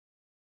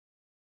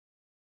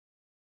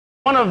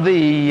One of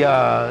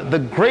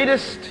the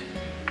greatest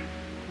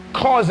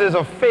causes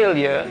of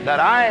failure that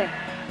I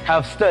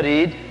have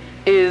studied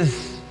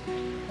is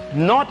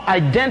not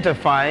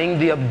identifying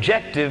the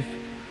objective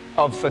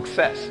of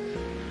success.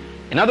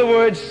 In other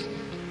words,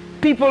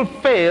 people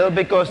fail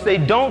because they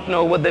don't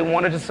know what they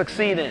wanted to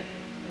succeed in.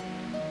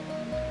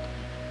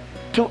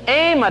 To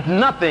aim at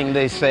nothing,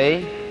 they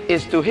say,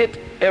 is to hit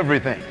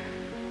everything.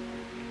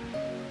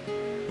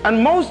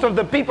 And most of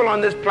the people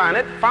on this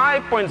planet,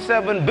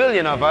 5.7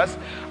 billion of us,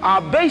 are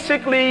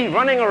basically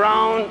running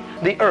around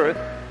the earth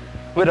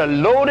with a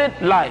loaded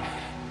life,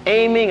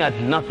 aiming at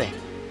nothing.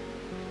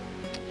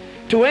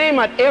 To aim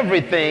at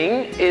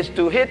everything is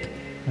to hit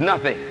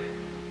nothing.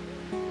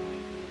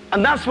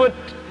 And that's what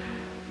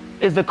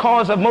is the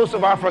cause of most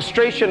of our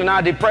frustration and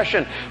our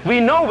depression. We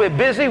know we're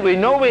busy, we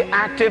know we're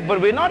active,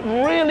 but we're not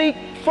really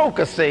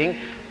focusing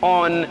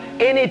on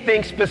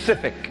anything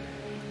specific.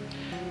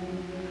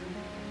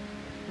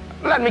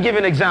 Let me give you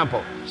an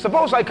example.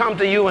 Suppose I come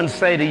to you and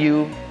say to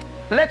you,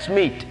 let's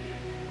meet.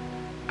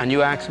 And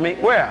you ask me,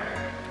 where?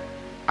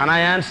 And I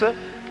answer,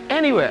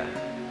 anywhere.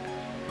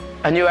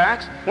 And you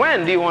ask,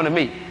 when do you want to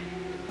meet?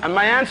 And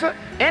my answer,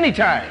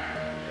 anytime.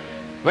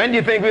 When do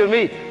you think we'll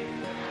meet?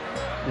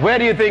 Where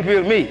do you think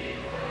we'll meet?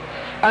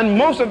 And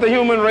most of the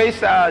human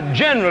race are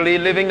generally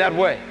living that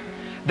way.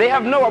 They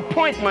have no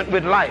appointment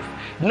with life,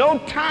 no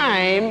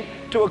time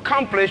to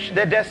accomplish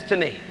their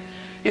destiny.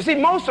 You see,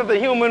 most of the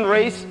human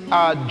race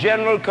are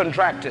general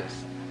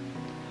contractors.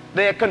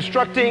 They are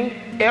constructing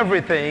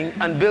everything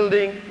and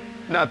building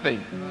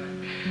nothing.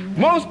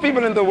 Most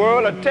people in the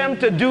world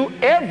attempt to do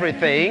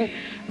everything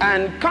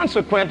and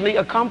consequently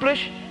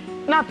accomplish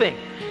nothing.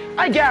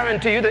 I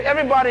guarantee you that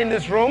everybody in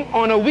this room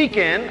on a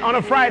weekend, on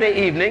a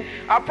Friday evening,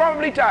 are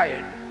probably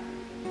tired.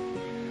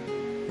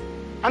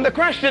 And the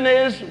question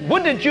is,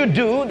 what did you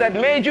do that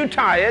made you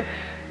tired,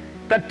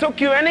 that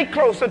took you any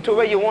closer to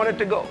where you wanted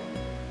to go?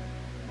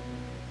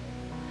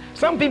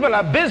 Some people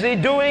are busy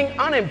doing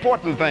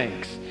unimportant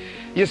things.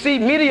 You see,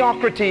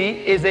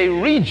 mediocrity is a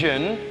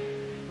region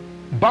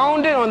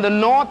bounded on the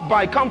north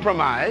by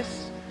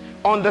compromise,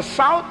 on the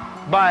south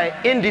by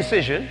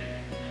indecision,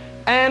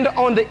 and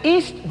on the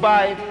east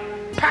by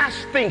past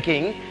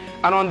thinking,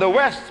 and on the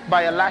west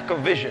by a lack of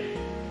vision.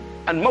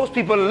 And most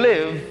people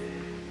live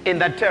in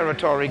that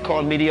territory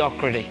called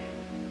mediocrity.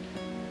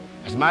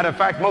 As a matter of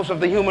fact, most of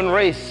the human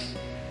race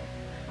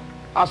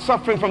are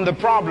suffering from the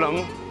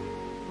problem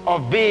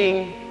of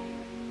being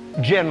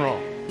general.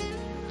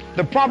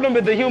 The problem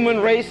with the human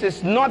race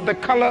is not the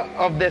color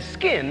of their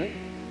skin,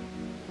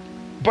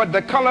 but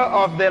the color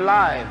of their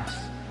lives.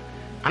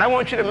 And I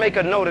want you to make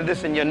a note of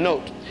this in your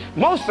note.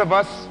 Most of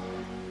us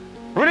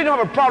really don't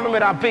have a problem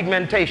with our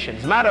pigmentation.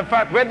 As a matter of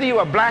fact, whether you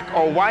are black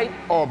or white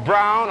or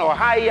brown or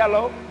high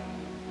yellow,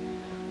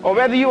 or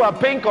whether you are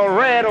pink or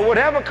red or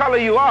whatever color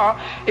you are,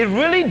 it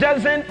really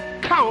doesn't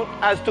count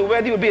as to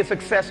whether you'll be a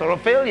success or a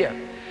failure.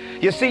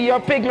 You see, your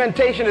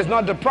pigmentation is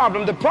not the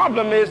problem. The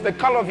problem is the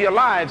color of your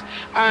lives,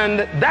 and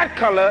that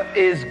color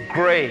is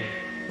gray.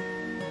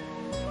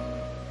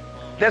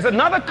 There's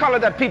another color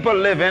that people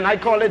live in. I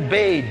call it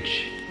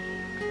beige.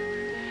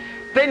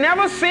 They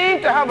never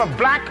seem to have a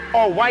black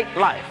or white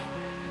life.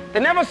 They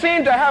never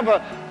seem to have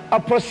a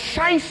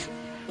precise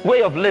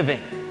way of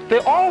living.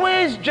 They're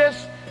always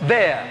just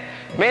there.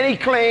 Many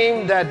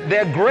claim that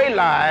their gray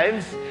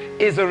lives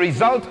is a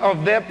result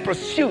of their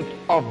pursuit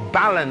of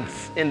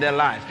balance in their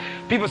lives.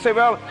 People say,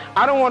 well,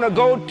 I don't want to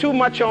go too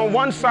much on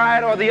one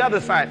side or the other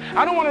side.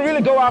 I don't want to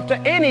really go after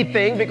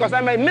anything because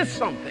I may miss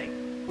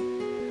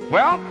something.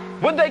 Well,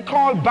 what they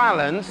call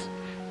balance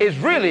is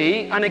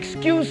really an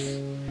excuse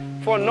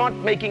for not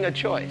making a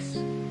choice.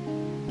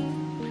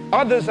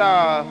 Others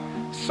are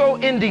so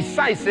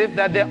indecisive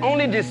that their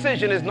only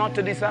decision is not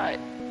to decide.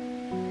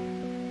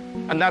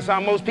 And that's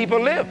how most people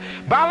live.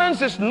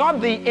 Balance is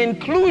not the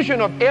inclusion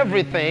of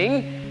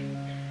everything,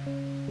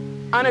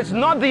 and it's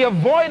not the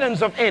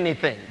avoidance of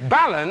anything.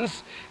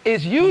 Balance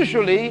is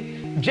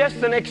usually just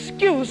an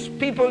excuse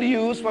people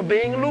use for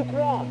being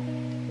lukewarm.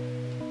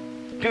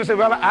 People say,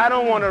 well, I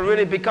don't want to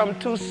really become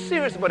too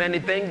serious about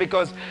anything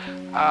because,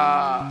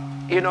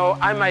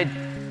 I might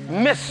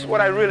miss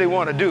what I really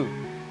want to do.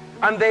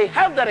 And they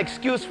have that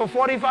excuse for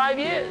 45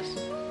 years.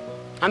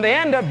 And they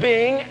end up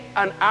being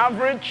an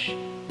average,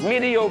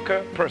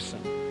 mediocre person.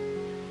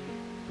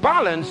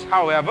 Balance,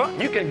 however,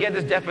 you can get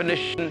this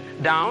definition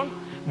down.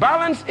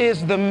 Balance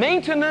is the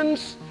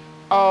maintenance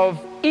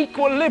of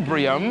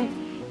equilibrium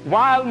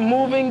while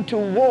moving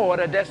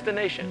toward a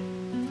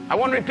destination. I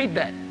want to repeat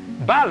that.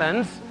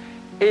 Balance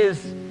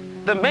is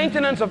the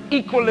maintenance of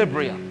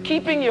equilibrium,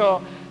 keeping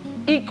your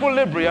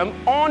equilibrium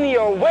on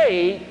your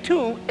way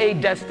to a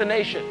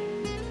destination.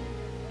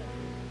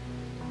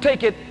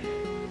 Take it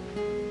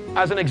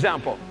as an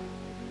example.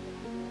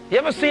 You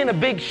ever seen the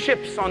big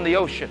ships on the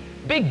ocean?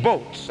 Big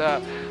boats,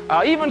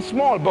 even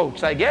small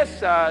boats, I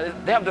guess,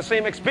 they have the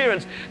same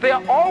experience. They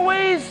are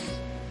always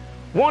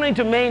wanting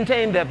to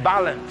maintain their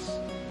balance.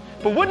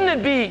 But wouldn't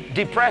it be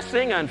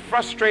depressing and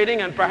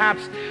frustrating and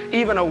perhaps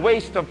even a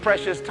waste of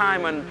precious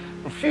time and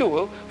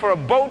fuel for a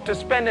boat to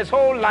spend its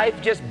whole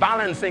life just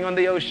balancing on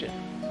the ocean,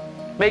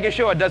 making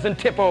sure it doesn't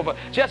tip over.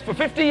 Just for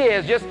 50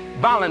 years, just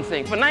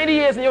balancing. For 90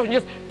 years in the ocean,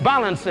 just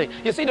balancing.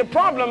 You see, the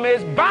problem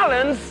is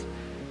balance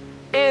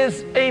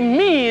is a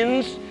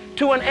means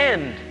to an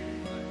end.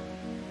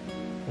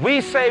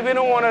 We say we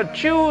don't want to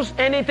choose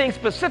anything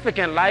specific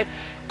in life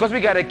because we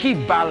got to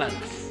keep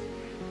balance.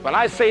 Well,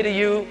 I say to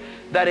you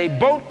that a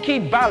boat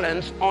keeps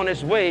balance on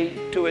its way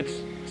to its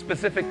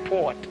specific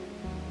port.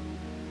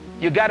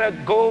 You got to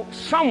go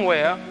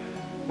somewhere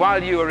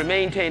while you are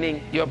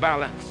maintaining your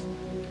balance.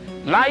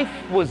 Life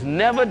was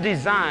never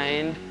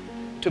designed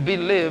to be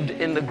lived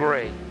in the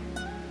gray.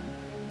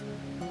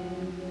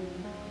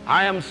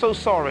 I am so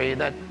sorry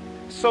that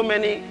so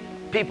many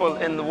people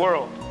in the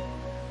world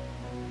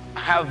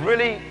have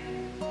really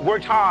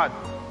worked hard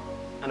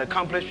and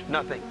accomplished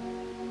nothing.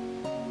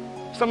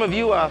 Some of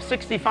you are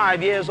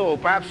 65 years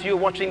old. Perhaps you're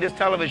watching this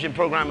television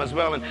program as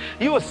well, and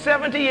you are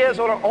 70 years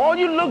old. All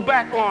you look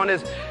back on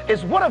is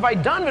what have I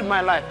done with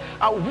my life?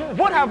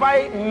 What have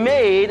I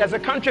made as a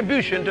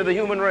contribution to the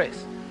human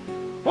race?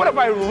 What have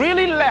I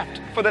really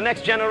left for the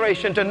next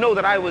generation to know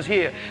that I was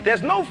here?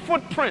 There's no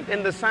footprint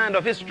in the sand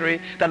of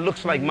history that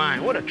looks like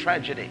mine. What a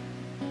tragedy.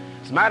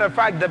 As a matter of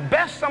fact, the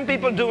best some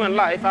people do in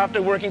life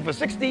after working for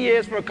 60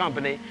 years for a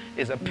company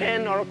is a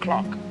pen or a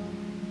clock.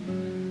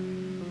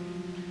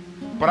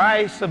 But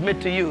I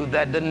submit to you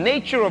that the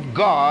nature of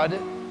God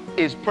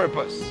is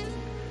purpose.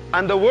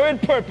 And the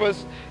word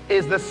purpose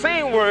is the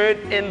same word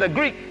in the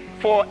Greek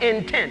for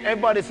intent.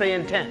 Everybody say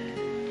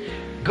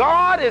intent.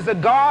 God is a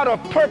God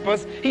of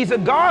purpose. He's a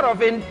God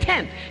of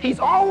intent. He's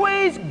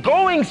always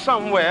going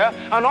somewhere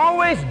and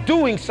always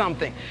doing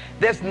something.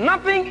 There's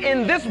nothing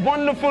in this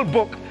wonderful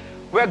book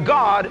where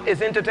God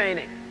is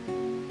entertaining.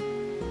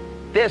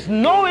 There's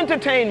no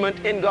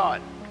entertainment in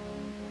God.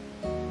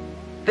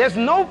 There's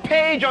no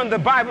page on the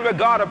Bible where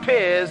God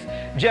appears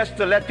just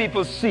to let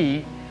people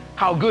see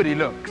how good he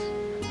looks.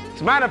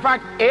 As a matter of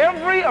fact,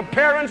 every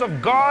appearance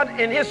of God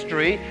in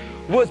history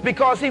was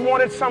because he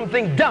wanted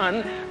something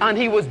done and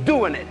he was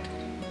doing it.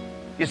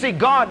 You see,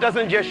 God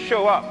doesn't just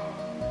show up.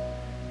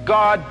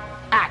 God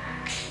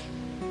acts.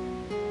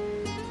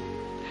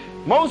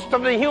 Most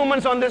of the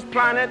humans on this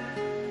planet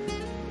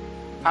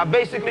are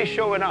basically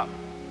showing up.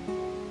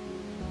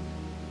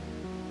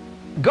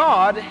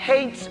 God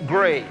hates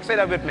gray. Say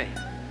that with me.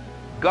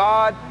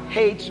 God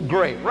hates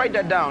gray. Write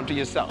that down to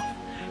yourself.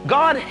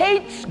 God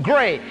hates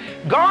gray.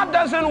 God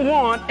doesn't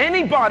want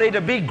anybody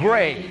to be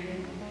gray.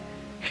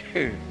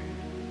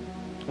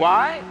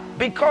 Why?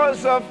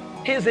 Because of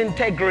his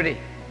integrity.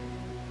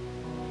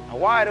 Now,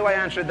 why do I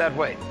answer it that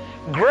way?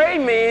 Gray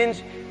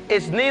means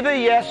it's neither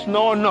yes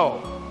nor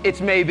no. It's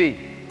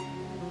maybe.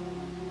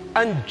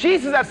 And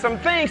Jesus had some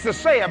things to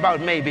say about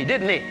maybe,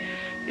 didn't he?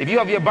 If you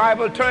have your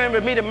Bible, turn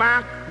with me to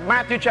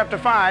Matthew chapter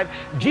 5.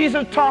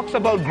 Jesus talks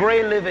about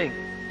gray living.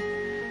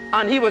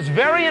 And he was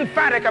very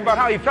emphatic about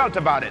how he felt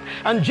about it.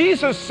 And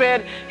Jesus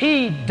said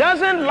he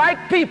doesn't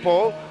like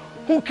people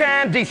who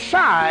can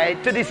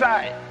decide to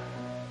decide.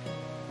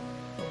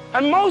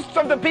 And most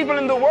of the people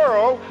in the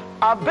world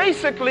are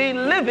basically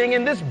living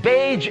in this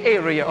beige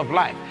area of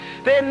life.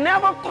 They're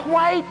never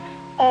quite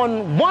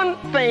on one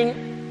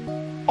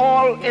thing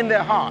all in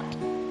their heart.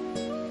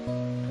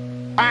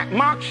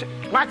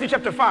 Matthew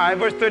chapter 5,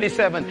 verse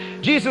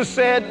 37, Jesus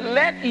said,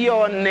 let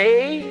your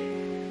nay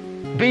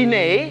be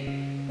nay,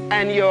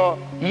 and your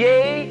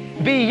yea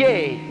be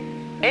yea.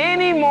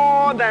 Any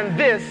more than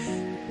this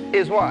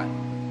is what?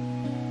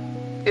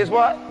 Is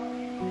what?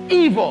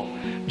 Evil.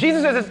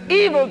 Jesus says it's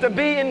evil to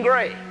be in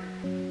gray.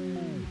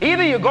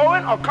 Either you're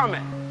going or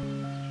coming.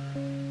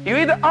 You're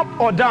either up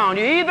or down.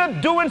 You're either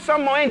doing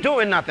something or ain't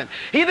doing nothing.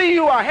 Either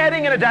you are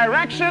heading in a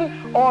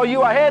direction or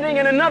you are heading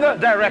in another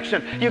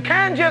direction. You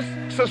can't just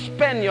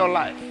suspend your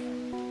life.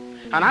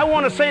 And I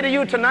want to say to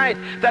you tonight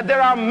that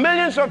there are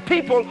millions of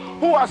people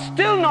who are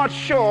still not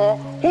sure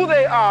who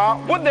they are,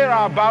 what they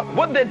are about,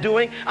 what they're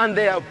doing, and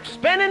they are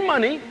spending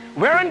money,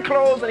 wearing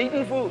clothes, and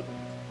eating food.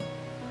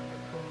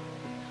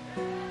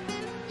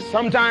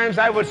 Sometimes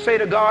I would say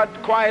to God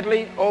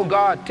quietly, oh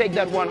God, take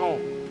that one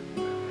home.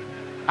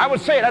 I would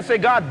say it. I'd say,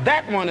 God,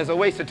 that one is a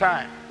waste of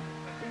time.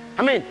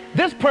 I mean,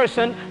 this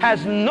person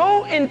has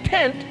no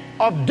intent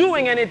of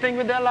doing anything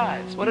with their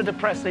lives. What a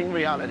depressing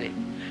reality.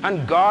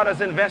 And God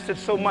has invested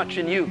so much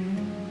in you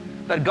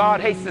that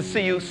God hates to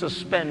see you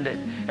suspended.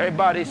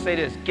 Everybody say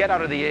this, get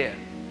out of the air.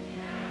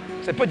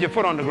 Say, put your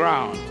foot on the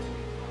ground.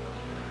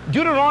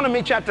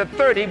 Deuteronomy chapter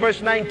 30,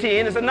 verse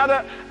 19 is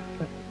another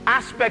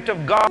aspect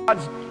of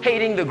God's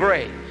hating the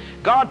gray.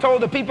 God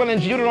told the people in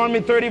Deuteronomy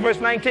 30, verse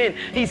 19,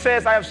 he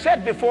says, I have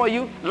set before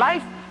you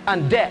life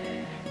and death,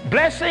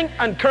 blessing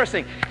and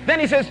cursing. Then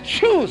he says,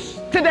 choose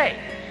today.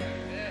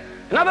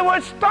 In other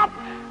words, stop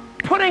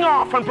putting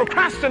off and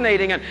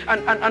procrastinating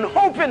and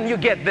hoping you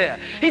get there.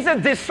 He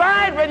says,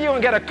 decide whether you're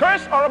going to get a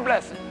curse or a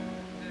blessing.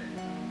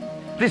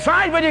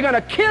 Decide whether you're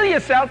going to kill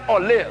yourself or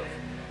live.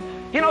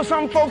 You know,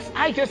 some folks,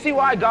 I just see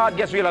why God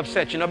gets real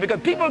upset, you know, because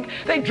people,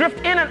 they drift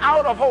in and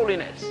out of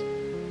holiness.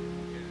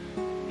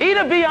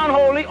 Either be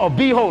unholy or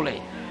be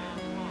holy.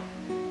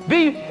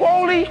 Be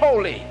holy,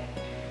 holy,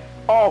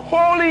 or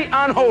holy,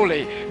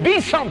 unholy.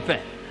 Be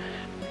something.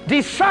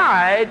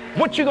 Decide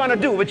what you're going to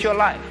do with your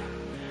life.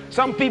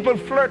 Some people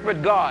flirt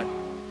with God.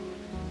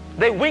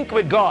 They wink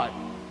with God.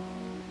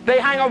 They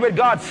hang out with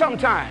God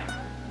sometime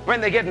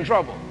when they get in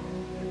trouble.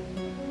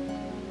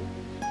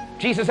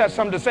 Jesus has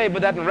something to say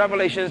about that in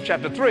Revelation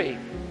chapter 3,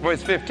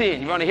 verse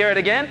 15. You want to hear it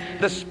again?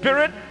 The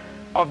spirit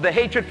of the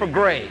hatred for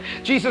gray.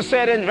 Jesus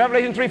said in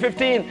Revelation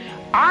 3:15,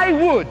 I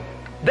would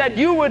that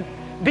you would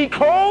be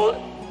cold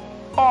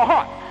or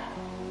hot.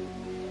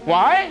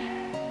 Why?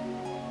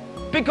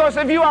 Because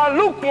if you are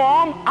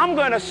lukewarm, I'm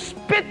going to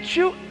spit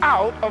you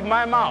out of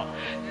my mouth.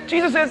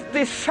 Jesus says,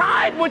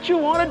 decide what you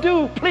want to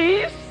do,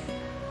 please.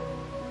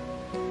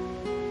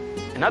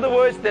 In other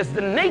words, there's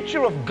the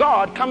nature of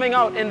God coming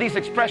out in these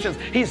expressions.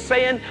 He's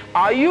saying,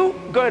 are you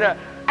going to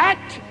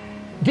act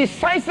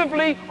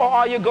decisively, or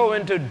are you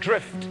going to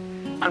drift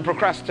and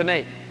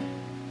procrastinate?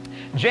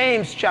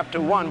 James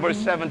chapter 1 verse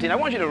 17. I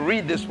want you to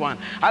read this one.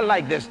 I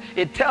like this.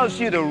 It tells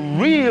you the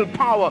real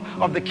power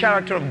of the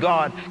character of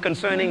God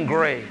concerning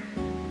gray.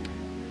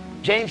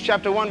 James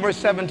chapter 1 verse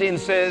 17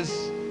 says,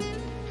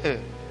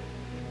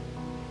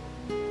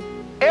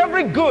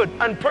 every good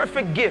and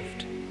perfect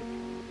gift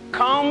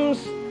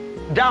comes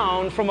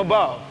down from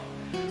above,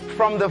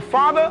 from the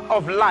Father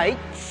of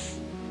lights,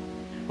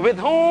 with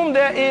whom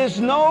there is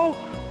no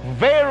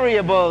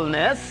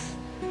variableness,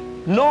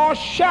 nor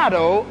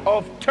shadow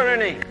of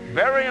turning.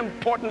 Very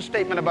important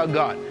statement about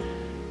God.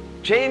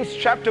 James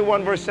chapter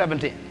 1 verse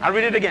 17. I'll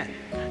read it again.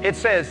 It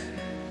says,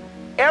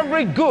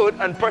 every good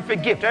and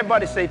perfect gift.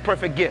 Everybody say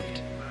perfect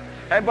gift.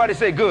 Everybody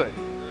say good.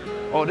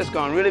 Oh, this is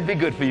going to really be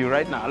good for you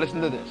right now.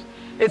 Listen to this.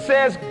 It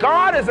says,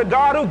 God is a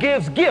God who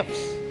gives gifts.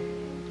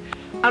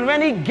 And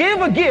when he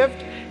gives a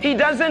gift, he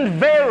doesn't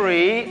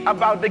vary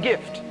about the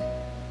gift.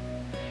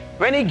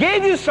 When he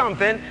gave you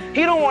something,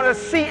 he don't want to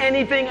see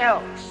anything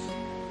else.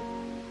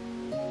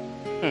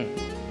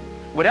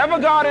 Whatever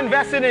God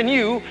invested in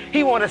you,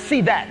 he want to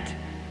see that.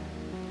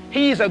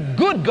 He's a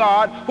good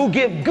God who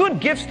gives good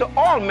gifts to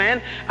all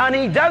men, and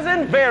he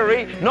doesn't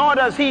vary, nor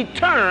does he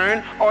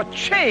turn or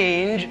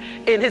change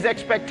in his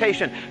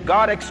expectation.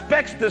 God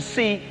expects to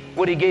see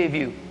what he gave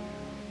you.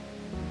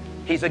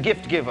 He's a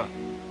gift giver.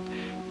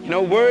 You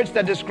know, words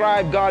that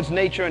describe God's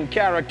nature and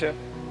character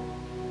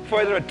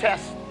further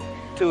attest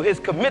to his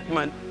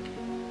commitment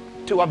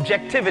to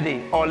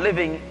objectivity, or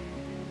living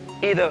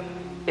either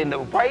in the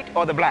white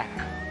or the black.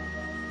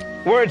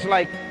 Words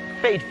like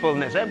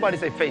faithfulness. Everybody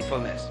say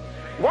faithfulness.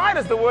 Why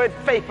does the word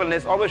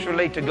faithfulness always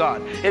relate to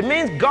God? It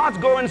means God's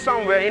going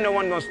somewhere, ain't no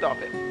one gonna stop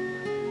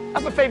him.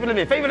 That's what faithfulness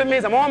means. Faithfulness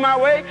means I'm on my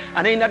way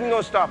and ain't nothing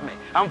gonna stop me.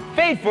 I'm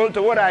faithful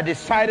to what I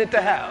decided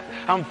to have.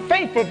 I'm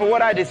faithful for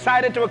what I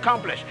decided to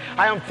accomplish.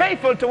 I am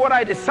faithful to what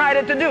I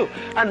decided to do.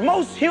 And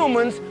most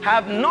humans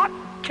have not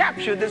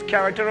captured this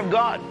character of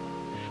God.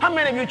 How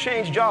many of you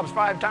changed jobs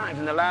 5 times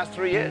in the last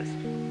 3 years?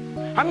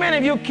 How many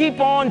of you keep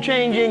on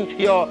changing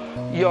your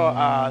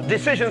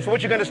decisions for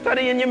what you're going to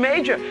study in your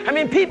major? I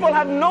mean, people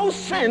have no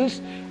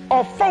sense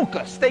of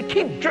focus. They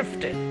keep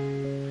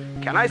drifting.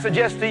 Can I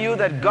suggest to you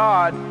that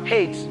God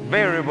hates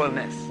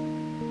variableness?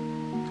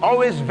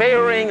 Always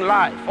varying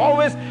life.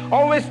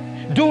 Always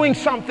doing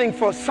something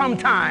for some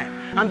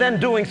time and then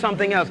doing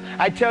something else.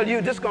 I tell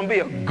you, this is going to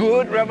be a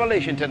good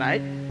revelation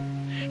tonight,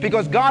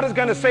 because God is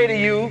going to say to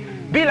you,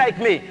 be like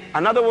me.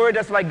 Another word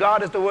that's like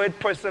God is the word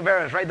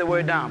perseverance. Write the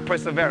word down,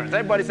 perseverance.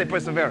 Everybody say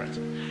perseverance.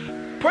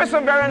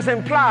 Perseverance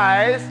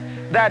implies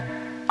that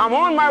I'm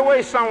on my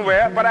way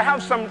somewhere, but I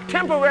have some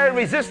temporary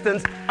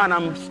resistance and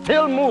I'm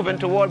still moving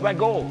toward my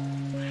goal.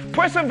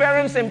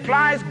 Perseverance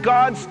implies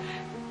God's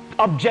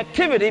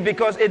objectivity,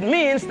 because it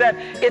means that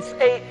it's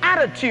an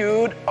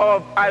attitude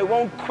of I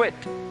won't quit.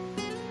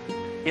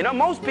 You know,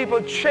 most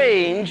people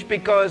change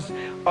because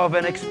of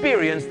an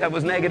experience that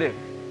was negative.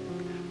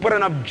 But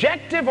an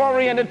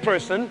objective-oriented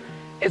person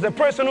is a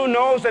person who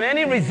knows that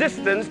any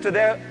resistance to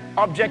their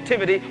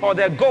objectivity or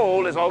their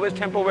goal is always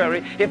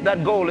temporary, if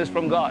that goal is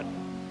from God.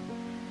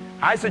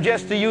 I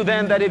suggest to you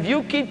then that if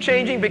you keep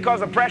changing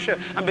because of pressure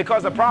and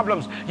because of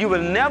problems, you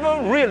will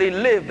never really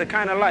live the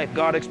kind of life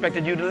God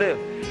expected you to live.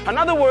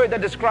 Another word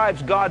that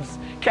describes God's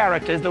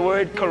character is the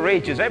word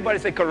courageous. Everybody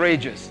say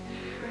courageous.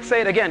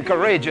 Say it again,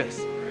 courageous.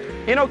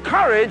 You know,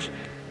 courage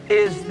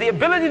is the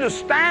ability to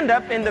stand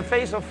up in the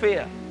face of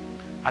fear.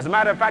 As a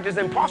matter of fact, it's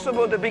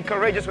impossible to be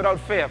courageous without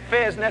fear.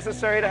 Fear is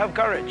necessary to have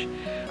courage.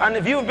 And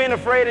if you've been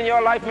afraid in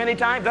your life many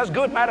times, that's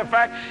good. Matter of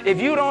fact, if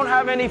you don't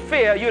have any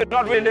fear, you're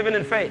not really living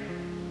in faith.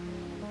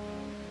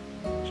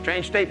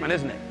 Strange statement,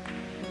 isn't it?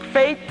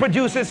 Faith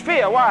produces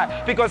fear.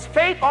 Why? Because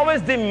faith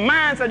always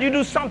demands that you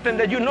do something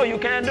that you know you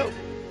can't do.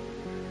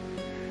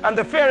 And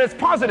the fear is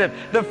positive.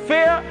 The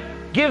fear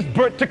gives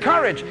birth to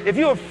courage. If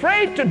you're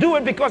afraid to do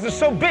it because it's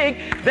so big,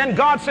 then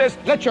God says,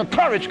 let your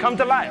courage come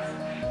to life.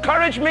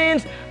 Courage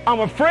means I'm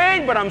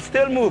afraid, but I'm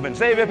still moving.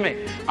 Say it with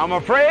me. I'm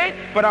afraid,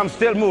 but I'm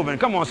still moving.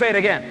 Come on, say it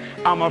again.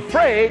 I'm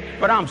afraid,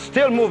 but I'm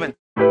still moving.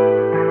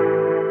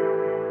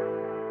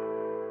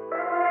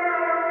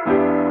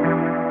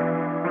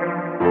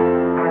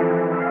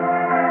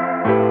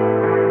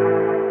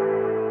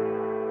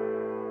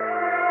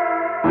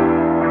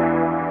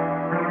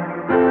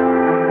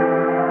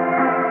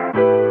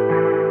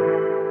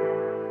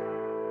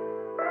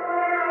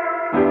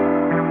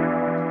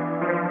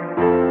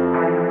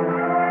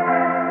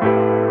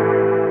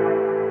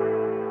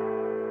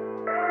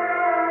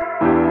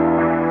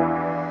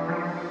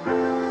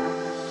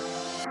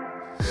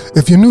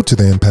 If you're new to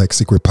the Impact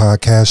Secret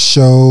Podcast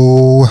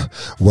show,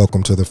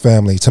 welcome to the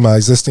family. To my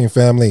existing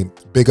family,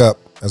 big up.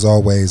 As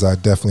always, I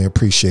definitely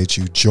appreciate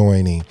you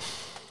joining.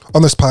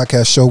 On this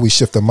podcast show, we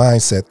shift the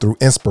mindset through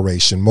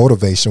inspiration,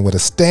 motivation with a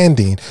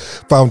standing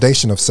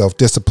foundation of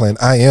self-discipline.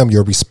 I am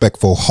your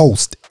respectful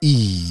host,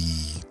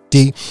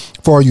 E.D.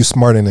 For all you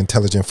smart and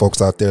intelligent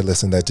folks out there,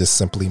 listen, that just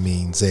simply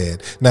means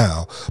Ed.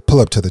 Now,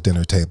 pull up to the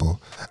dinner table.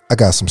 I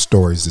got some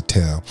stories to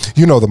tell.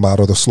 You know the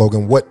motto, the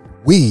slogan, what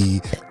we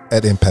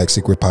at Impact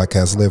Secret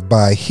Podcast live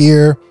by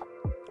here.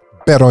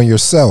 Bet on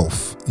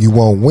yourself. You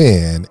won't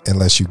win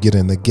unless you get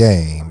in the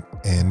game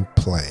and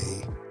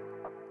play.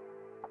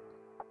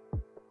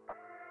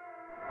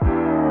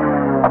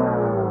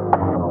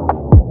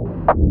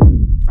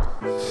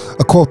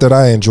 A quote that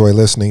I enjoy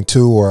listening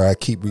to, or I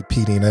keep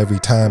repeating every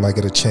time I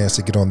get a chance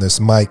to get on this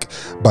mic,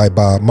 by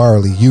Bob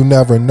Marley. You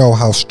never know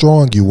how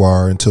strong you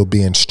are until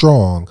being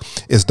strong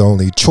is the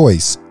only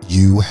choice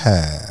you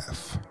have.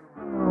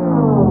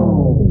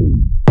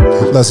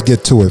 Let's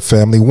get to it,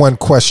 family. One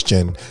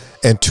question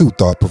and two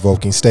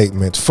thought-provoking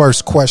statements.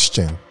 First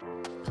question: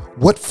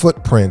 what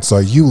footprints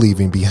are you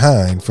leaving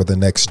behind for the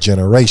next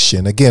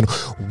generation? Again,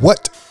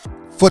 what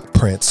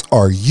footprints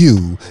are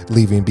you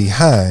leaving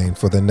behind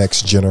for the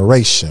next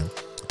generation?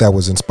 That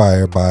was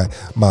inspired by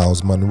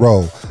Myles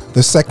Munroe.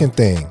 The second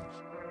thing,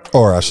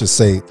 or I should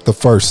say the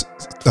first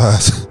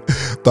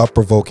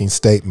thought-provoking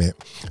statement: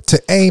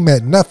 to aim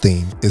at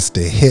nothing is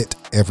to hit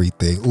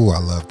everything. Ooh, I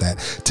love that.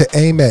 To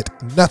aim at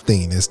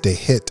nothing is to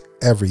hit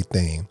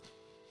everything.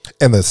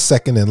 And the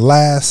second and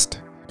last,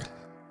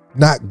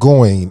 not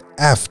going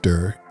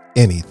after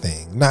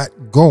anything. Not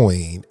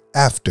going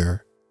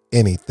after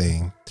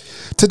anything.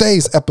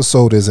 Today's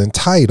episode is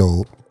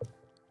entitled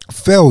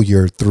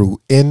Failure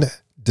Through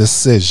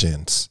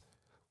Indecisions,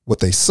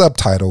 with a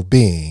subtitle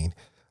being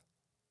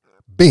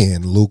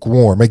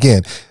lukewarm.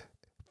 Again,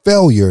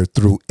 failure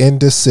through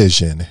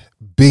indecision,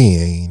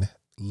 being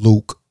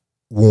lukewarm.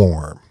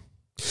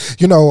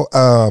 You know,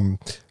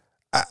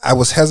 I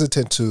was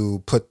hesitant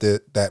to put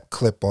that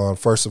clip on.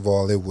 First of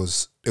all, it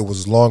was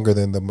longer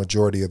than the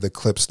majority of the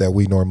clips that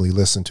we normally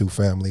listen to,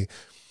 family.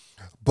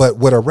 But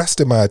what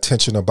arrested my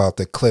attention about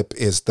the clip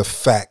is the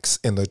facts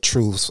and the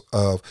truths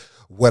of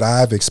what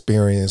I've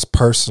experienced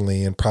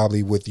personally, and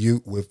probably with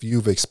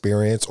you've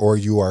experienced or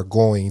you are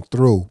going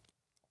through.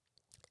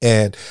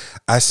 And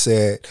I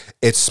said,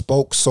 it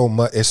spoke so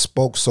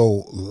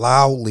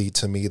loudly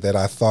to me that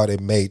I thought it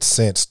made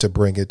sense to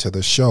bring it to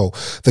the show.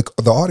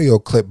 The audio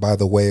clip, by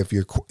the way, if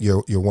you're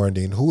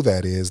wondering who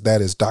that is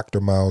Dr.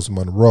 Myles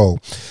Munroe.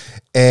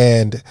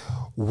 And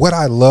what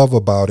I love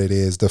about it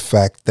is the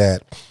fact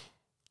that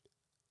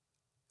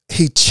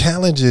he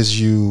challenges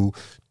you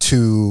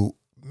to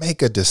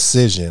make a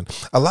decision.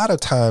 A lot of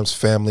times,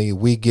 family,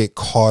 we get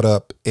caught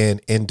up in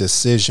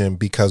indecision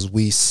because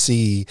we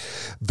see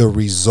the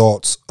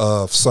results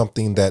of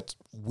something that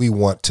we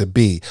want to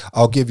be.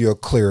 I'll give you a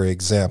clear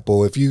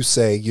example. If you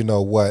say, you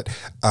know what,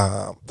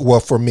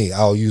 well, for me,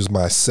 I'll use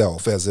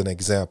myself as an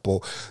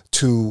example,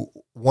 to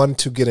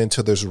get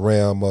into this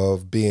realm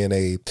of being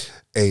a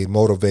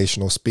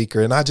motivational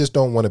speaker. And I just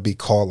don't want to be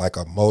called like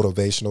a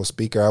motivational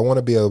speaker. I want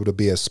to be able to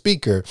be a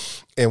speaker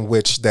in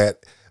which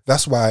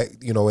that's why,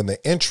 you know, in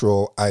the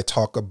intro, I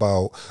talk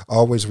about, I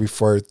always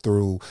refer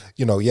through,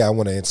 you know, I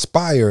want to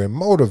inspire and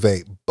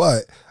motivate,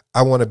 but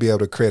I want to be able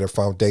to create a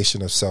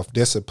foundation of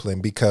self-discipline,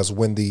 because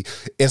when the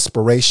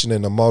inspiration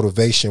and the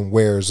motivation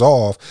wears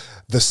off,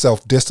 the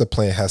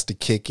self-discipline has to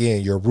kick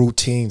in. Your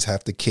routines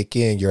have to kick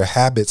in. Your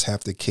habits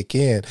have to kick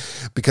in,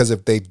 because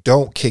if they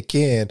don't kick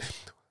in,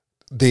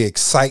 the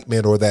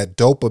excitement or that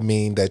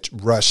dopamine, that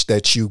rush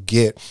that you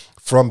get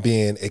from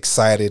being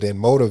excited and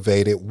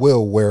motivated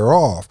will wear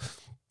off.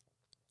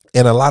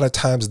 And a lot of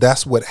times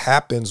that's what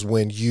happens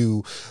when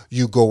you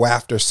go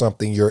after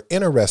something you're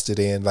interested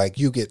in. Like,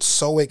 you get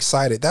so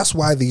excited. That's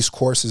why these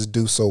courses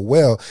do so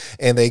well,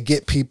 and they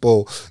get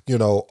people, you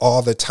know,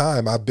 all the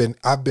time. I've been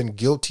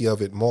guilty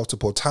of it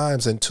multiple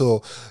times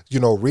until,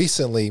 you know,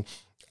 recently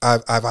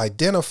I've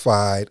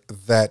identified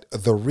that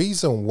the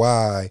reason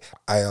why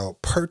I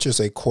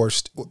purchase a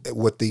course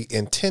with the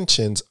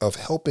intentions of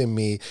helping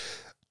me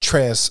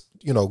get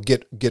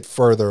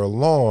further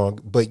along,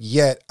 but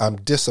yet I'm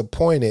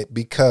disappointed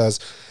because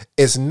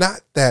it's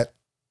not that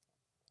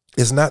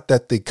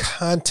the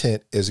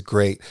content is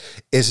great.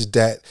 Is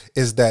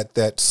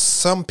that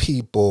some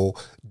people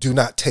do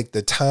not take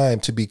the time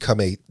to become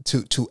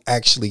to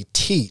actually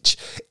teach.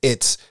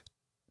 It's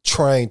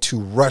trying to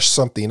rush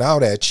something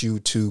out at you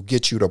to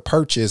get you to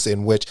purchase,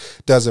 in which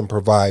doesn't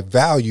provide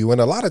value.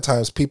 And a lot of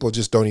times people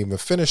just don't even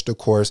finish the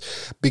course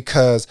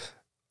because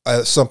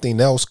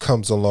something else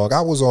comes along. I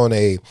was on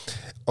a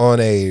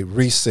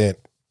recent,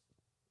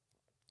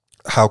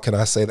 how can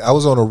I say that? I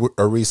was on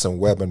a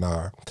recent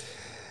webinar,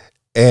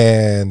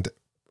 and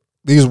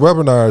these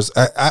webinars,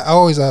 I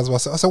always ask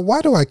myself, I said,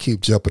 why do I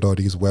keep jumping on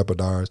these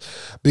webinars?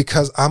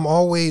 Because I'm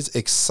always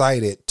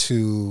excited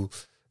to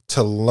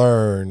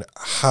learn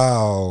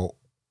how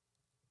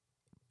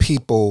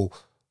people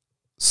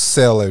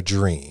sell a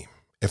dream,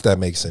 if that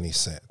makes any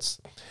sense.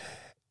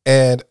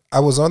 And I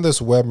was on this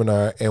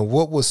webinar, and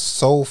what was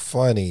so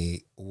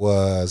funny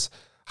was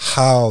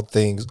how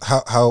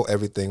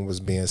everything was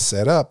being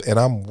set up. And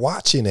I'm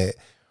watching it,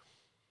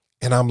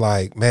 and I'm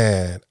like,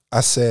 man,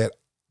 I said,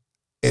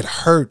 it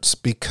hurts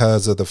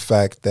because of the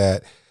fact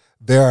that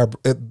there are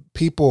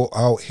people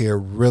out here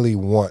really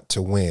want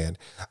to win.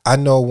 I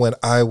know when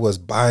I was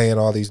buying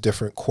all these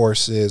different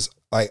courses,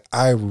 like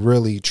I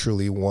really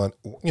truly want,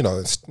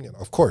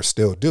 of course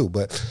still do,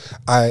 but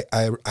I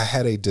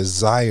had a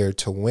desire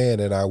to win,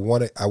 and I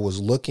was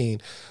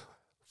looking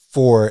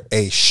for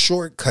a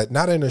shortcut,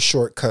 not in a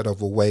shortcut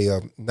of a way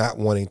of not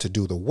wanting to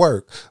do the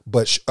work,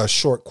 but a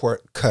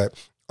shortcut,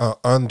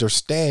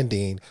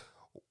 understanding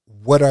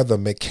what are the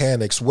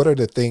mechanics, what are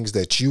the things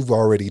that you've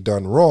already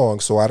done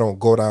wrong, so I don't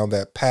go down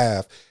that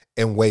path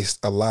and waste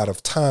a lot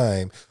of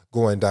time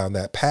going down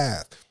that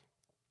path.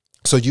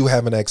 So you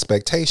have an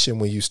expectation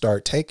when you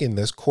start taking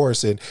this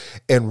course, and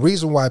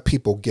reason why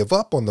people give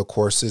up on the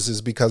courses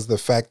is because the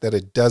fact that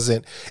it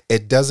doesn't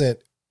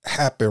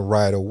happen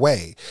right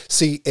away.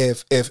 See,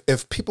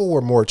 if people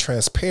were more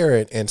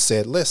transparent and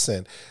said,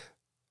 listen,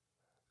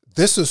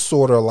 this is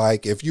sort of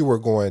like if you were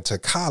going to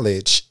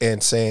college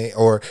and saying,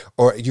 or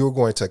you were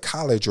going to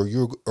college, or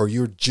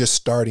you're just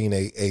starting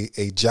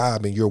a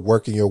job and you're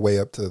working your way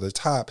up to the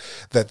top,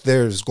 that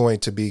there's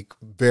going to be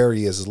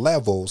various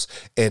levels.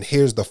 And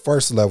here's the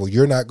first level.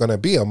 You're not going to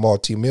be a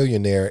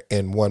multimillionaire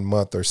in 1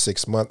 month or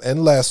 6 months,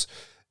 unless,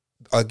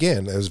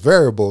 again, there's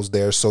variables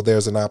there. So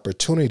there's an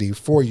opportunity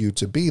for you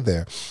to be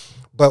there.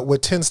 But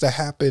what tends to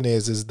happen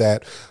is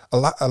that a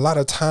lot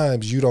of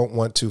times you don't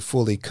want to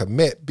fully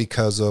commit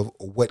because of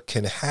what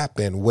can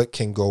happen, what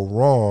can go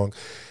wrong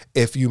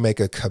if you make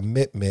a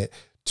commitment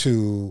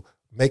to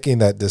making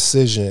that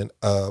decision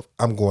of,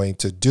 I'm going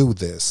to do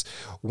this.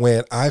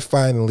 When I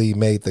finally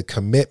made the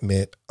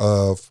commitment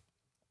of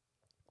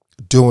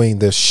doing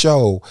this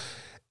show,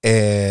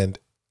 and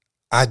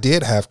I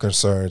did have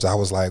concerns, I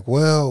was like,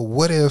 well,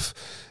 what if,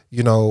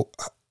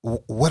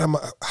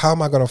 how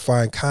am I going to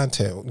find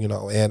content,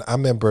 and I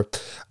remember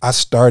I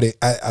started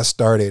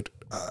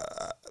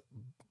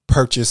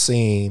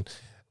purchasing,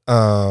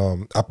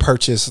 I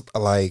purchased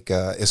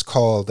it's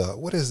called,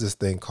 what is this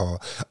thing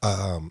called?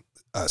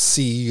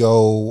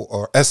 CEO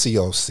or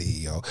SEO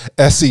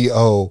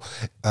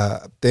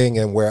thing,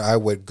 and where I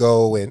would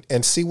go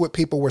and see what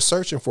people were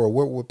searching for,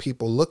 what were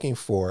people looking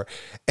for.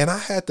 And I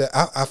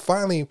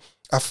finally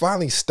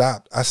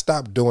stopped. I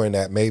stopped doing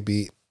that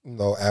maybe,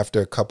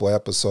 after a couple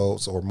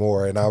episodes or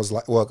more. And I was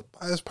like, well,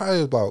 it's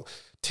probably about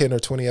 10 or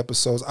 20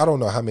 episodes. I don't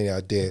know how many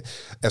I did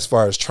as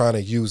far as trying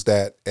to use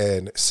that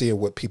and seeing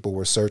what people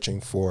were searching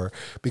for,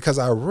 because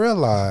I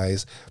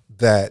realized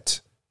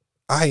that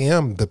I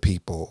am the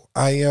people.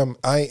 I am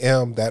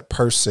that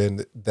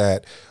person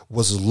that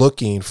was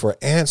looking for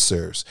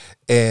answers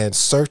and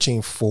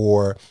searching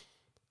for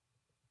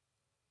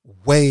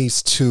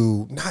ways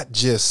to not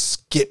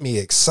just get me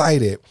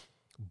excited,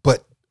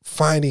 but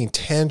finding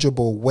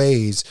tangible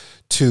ways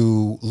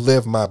to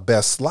live my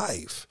best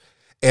life.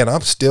 And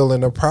I'm still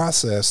in the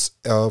process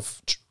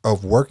of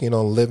working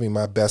on living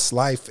my best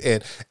life,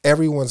 and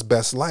everyone's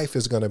best life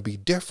is going to be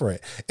different.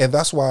 And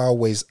that's why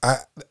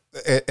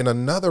and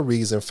another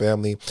reason,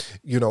 family,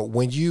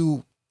 when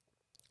you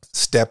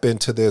step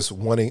into this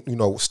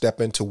step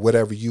into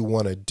whatever you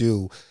want to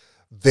do,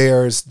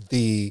 there's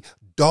the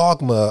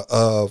dogma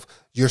of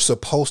you're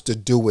supposed to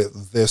do it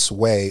this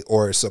way,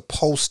 or it's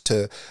supposed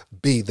to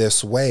be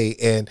this way.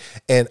 And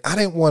I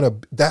didn't want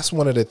to, that's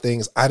one of the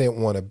things I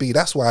didn't want to be.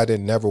 That's why I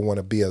didn't never want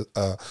to be a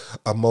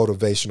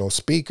motivational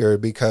speaker,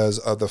 because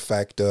of the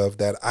fact of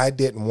that I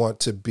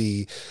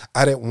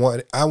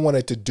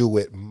wanted to do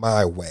it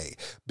my way,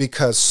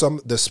 because some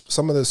of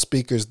the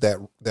speakers that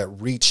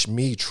reached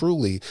me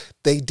truly,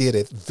 they did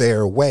it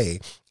their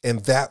way.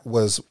 And that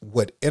was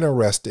what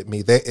interested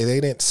me. They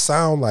didn't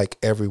sound like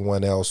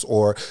everyone else,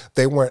 or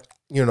they weren't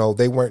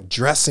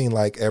dressing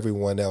like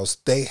everyone else.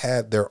 They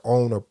had their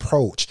own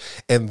approach.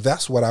 And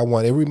that's what I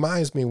want. It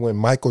reminds me when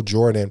Michael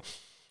Jordan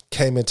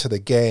came into the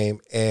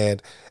game,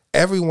 and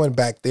everyone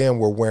back then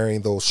were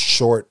wearing those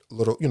short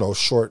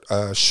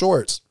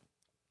shorts.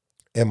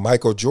 And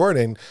Michael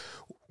Jordan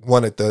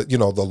wanted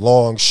the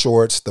long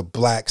shorts, the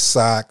black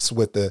socks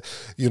with the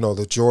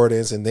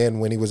Jordans. And then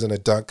when he was in a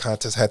dunk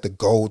contest, had the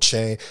gold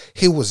chain.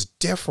 He was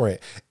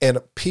different. And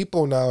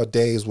people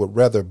nowadays would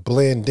rather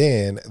blend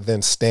in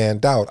than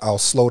stand out. I'll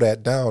slow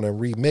that down and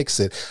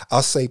remix it.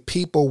 I'll say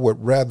people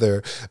would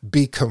rather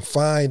be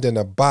confined in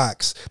a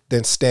box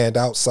than stand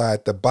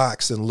outside the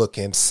box and look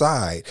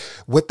inside.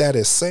 What that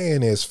is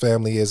saying is,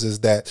 family,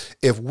 is that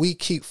if we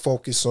keep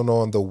focusing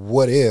on the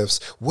what ifs,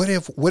 what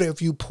if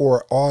you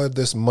pour all of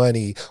this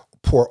money,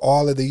 pour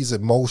all of these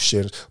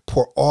emotions,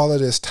 pour all of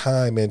this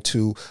time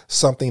into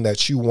something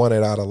that you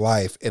wanted out of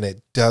life, and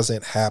it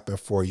doesn't happen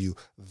for you,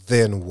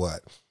 then what?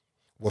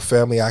 Well,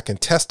 family, I can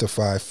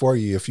testify for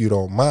you if you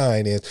don't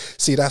mind. And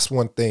see, that's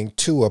one thing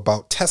too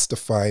about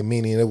testifying,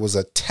 meaning it was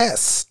a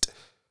test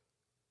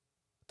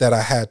that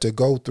I had to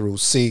go through.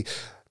 See,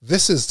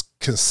 this is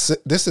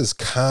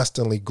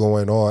constantly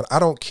going on. I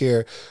don't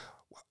care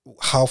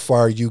how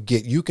far you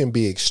get. You can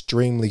be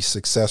extremely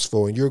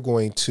successful, and you're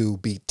going to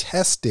be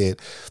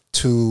tested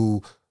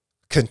to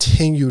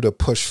continue to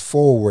push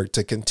forward,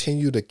 to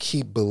continue to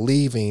keep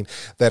believing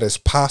that it's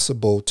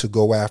possible to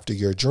go after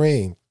your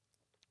dream.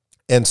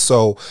 And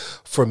so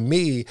for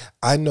me,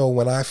 I know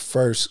when I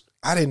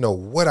didn't know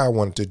what I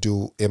wanted to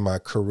do in my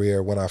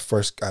career when I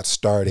first got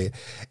started.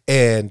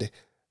 And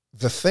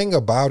the thing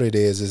about it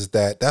is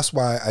that that's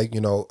why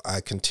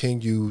I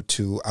continue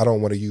to, I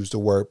don't want to use the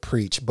word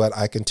preach, but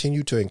I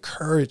continue to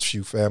encourage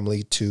you,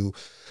 family, to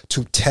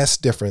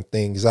test different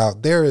things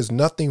out. There is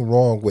nothing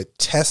wrong with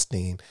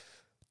testing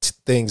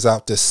things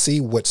out to see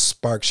what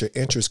sparks your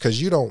interest,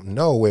 because you don't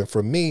know. And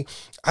for me,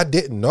 I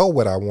didn't know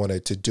what I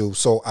wanted to do.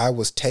 So I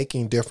was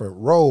taking different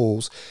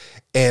roles,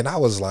 and I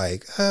was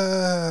like,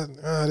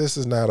 this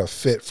is not a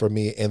fit for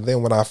me. And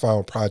then when I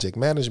found project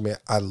management,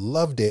 I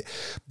loved it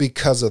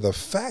because of the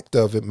fact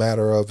of it,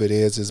 matter of it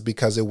is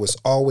because it was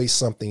always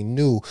something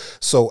new.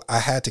 So I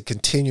had to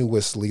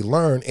continuously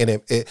learn.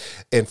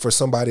 And for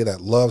somebody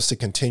that loves to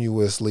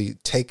continuously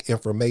take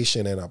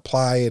information and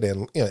apply it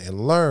and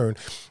learn,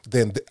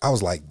 then I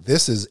was like,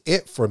 this is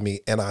it for me.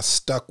 And I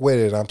stuck with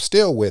it. I'm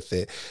still with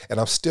it, and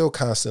I'm still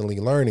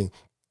constantly learning.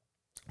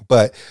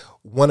 But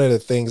one of the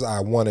things I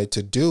wanted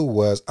to do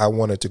was I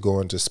wanted to go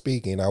into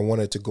speaking. I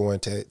wanted to go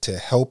into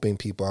helping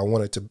people. I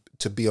wanted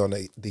to be on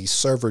the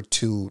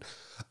servitude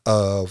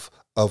of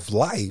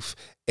life.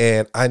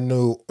 And I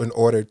knew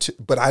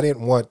but I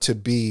didn't want to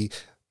be,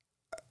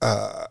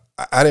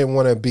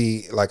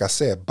 like I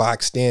said,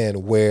 boxed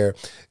in where,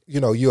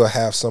 you'll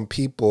have some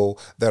people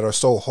that are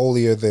so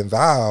holier than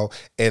thou,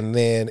 and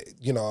then,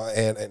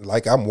 and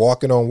like I'm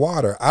walking on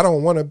water. I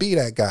don't want to be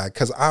that guy,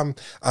 because I'm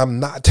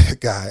not that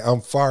guy. I'm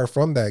far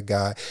from that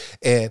guy.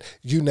 And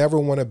you never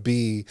want to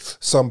be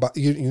somebody,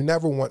 you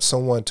never want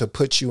someone to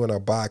put you in a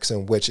box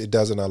in which it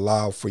doesn't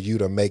allow for you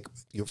to make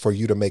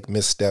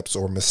missteps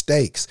or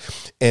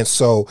mistakes. And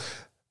so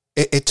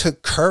it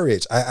took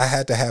courage. I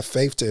had to have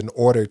faith in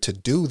order to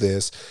do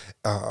this,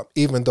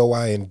 even though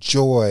I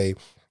enjoy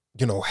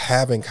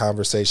having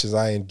conversations.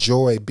 I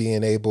enjoy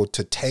being able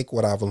to take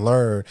what I've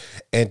learned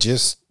and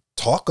just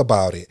talk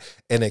about it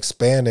and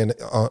expand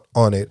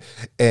on it.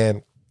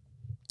 And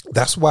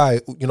that's why,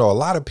 a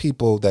lot of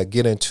people that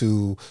get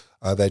into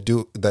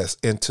that's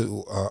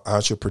into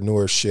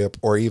entrepreneurship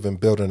or even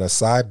building a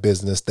side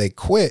business, they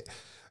quit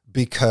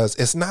because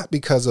it's not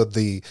because of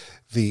the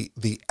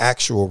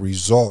actual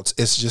results.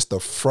 It's just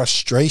the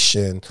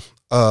frustration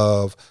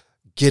of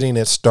getting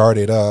it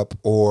started up,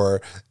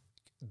 or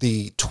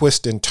the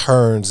twists and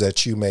turns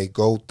that you may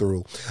go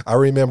through. I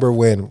remember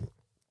when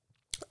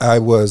I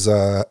was,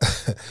 I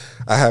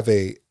have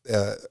a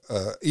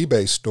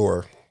eBay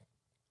store,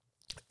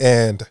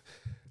 and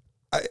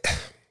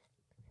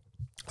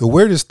the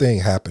weirdest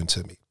thing happened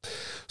to me.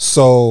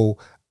 So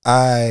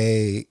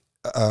I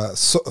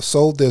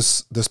sold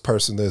this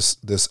person this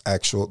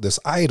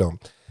item,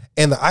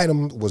 and the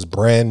item was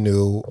brand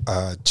new.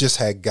 Just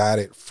had got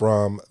it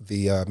from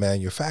the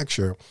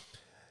manufacturer.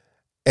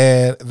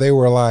 And they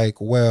were like,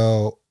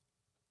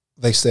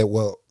 they said,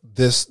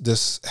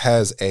 this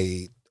has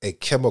a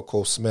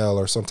chemical smell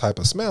or some type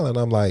of smell. And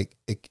I'm like,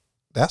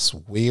 that's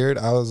weird.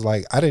 I was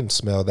like, I didn't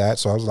smell that.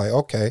 So I was like,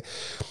 okay,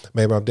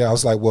 maybe I'm dead. I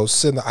was like, well,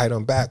 send the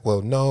item back.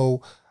 Well,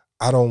 no,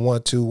 I don't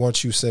want to.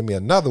 Once you send me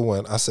another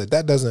one, I said,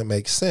 that doesn't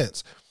make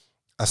sense.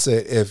 I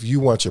said, if you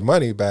want your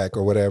money back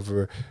or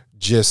whatever,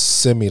 just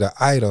send me the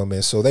item.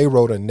 And so they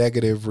wrote a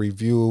negative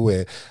review,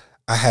 and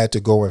I had to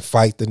go and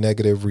fight the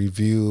negative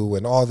review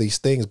and all these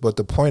things. But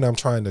the point I'm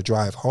trying to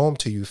drive home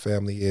to you,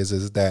 family,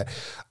 is that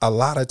a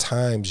lot of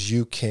times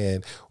you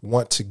can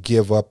want to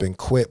give up and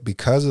quit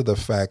because of the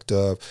fact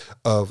of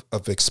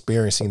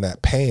experiencing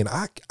that pain.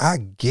 I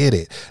get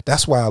it.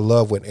 That's why I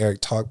love when Eric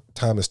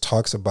Thomas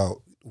talks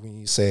about, when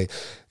you say,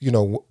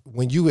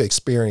 when you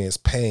experience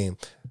pain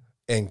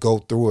and go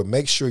through it,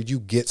 make sure you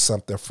get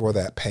something for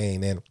that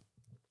pain. And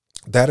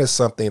that is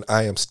something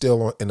I am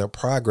still in the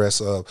progress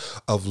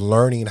of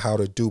learning how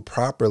to do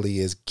properly,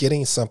 is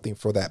getting something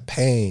for that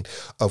pain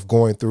of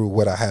going through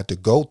what I had to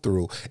go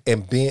through,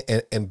 and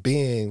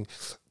being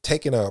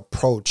taking an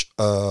approach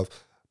of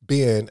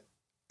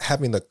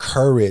having the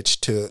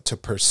courage to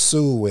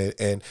pursue it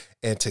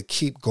and to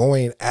keep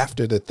going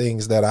after the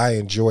things that I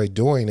enjoy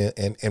doing,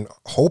 and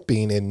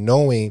hoping and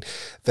knowing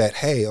that,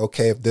 hey,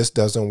 okay, if this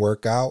doesn't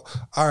work out,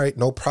 all right,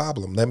 no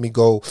problem. Let me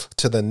go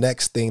to the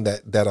next thing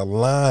that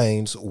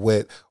aligns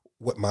with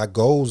what my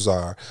goals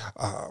are.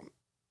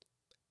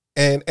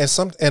 And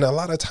a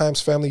lot of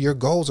times, family, your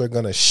goals are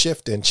going to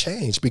shift and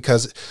change,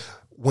 because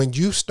when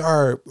you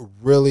start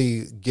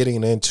really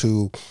getting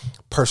into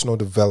personal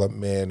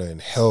development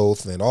and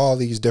health and all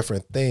these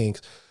different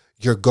things,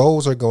 your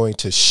goals are going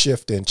to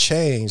shift and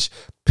change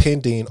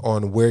depending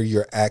on where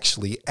you're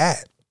actually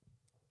at.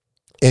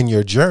 in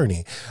your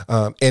journey.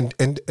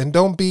 And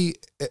don't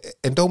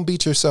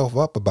beat yourself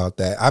up about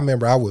that. I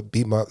remember I would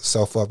beat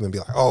myself up and be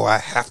like, oh, I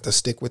have to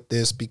stick with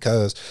this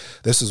because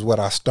this is what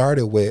I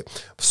started with.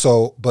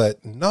 So,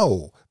 but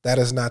no, that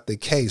is not the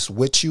case.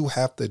 What you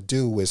have to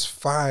do is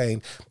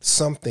find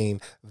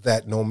something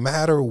that no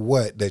matter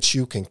what, that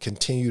you can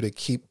continue to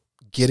keep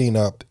getting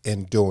up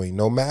and doing,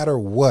 no matter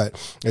what,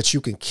 that you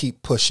can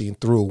keep pushing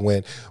through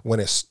when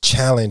it's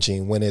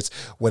challenging, when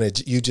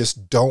you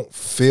just don't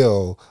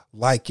feel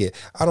like it.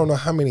 I don't know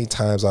how many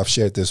times I've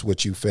shared this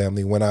with you,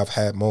 family, when I've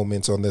had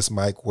moments on this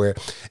mic where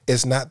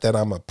it's not that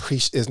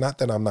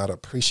I'm not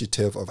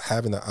appreciative of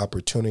having the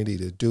opportunity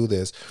to do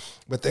this,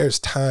 but there's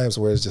times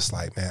where it's just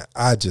like, man,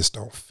 I just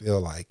don't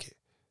feel like it.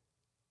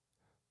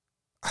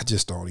 I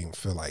just don't even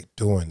feel like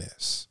doing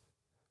this.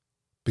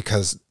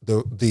 Because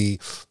the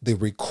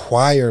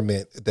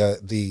requirement,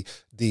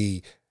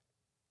 the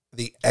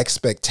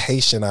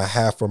expectation I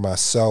have for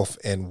myself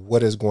and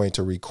what is going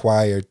to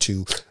require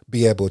to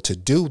be able to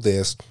do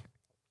this,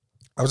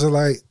 I was just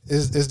like,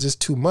 it's just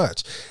too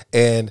much.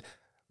 And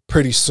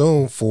pretty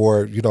soon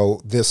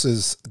this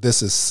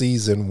is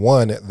season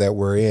 1 that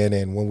we're in,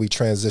 and when we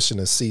transition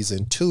to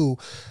season 2,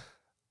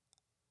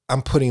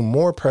 I'm putting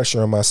more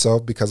pressure on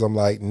myself because I'm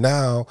like,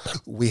 now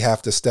we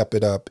have to step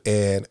it up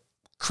and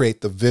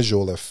create the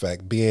visual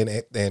effect, being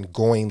and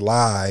going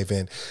live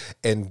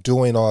and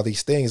doing all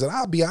these things. And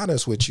I'll be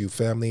honest with you,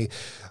 family,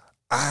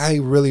 I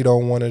really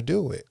don't want to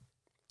do it.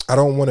 I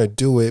don't want to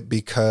do it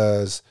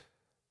because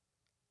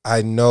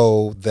I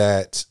know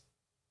that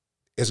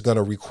it's going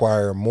to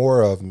require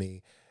more of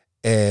me.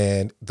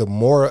 And the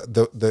more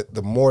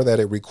that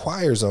it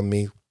requires of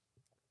me,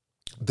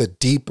 the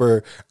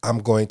deeper I'm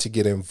going to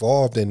get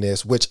involved in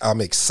this, which I'm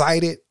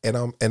excited and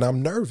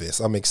I'm nervous.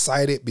 I'm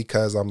excited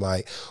because I'm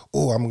like,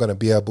 oh, I'm going to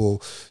be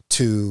able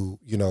to,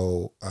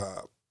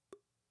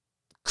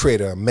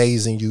 create an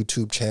amazing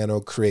YouTube channel,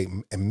 create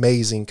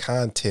amazing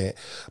content,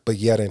 but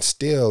yet and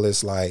still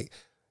it's like,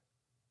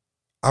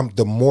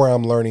 the more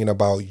I'm learning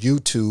about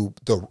YouTube,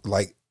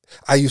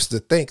 I used to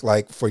think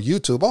like for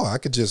YouTube, I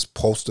could just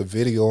post a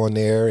video on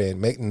there and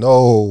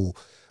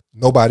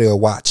nobody will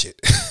watch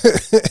it.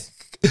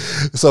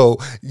 So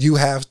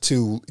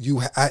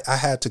I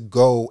had to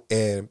go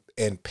and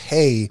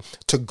pay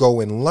to go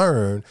and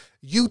learn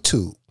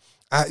YouTube.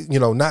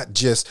 Not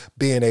just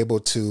being able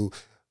to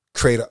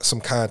create some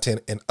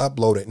content and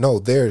upload it. No,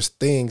 there's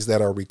things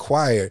that are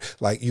required.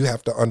 Like you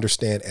have to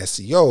understand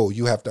SEO.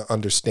 You have to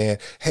understand,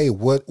 hey,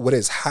 what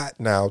is hot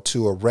now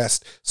to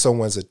arrest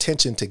someone's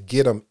attention to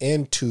get them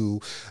into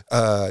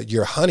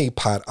your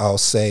honeypot, I'll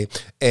say.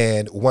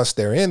 And once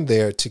they're in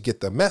there to get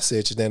the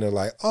message, then they're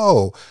like,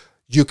 oh,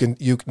 you can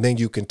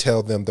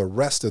tell them the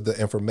rest of the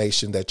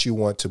information that you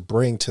want to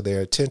bring to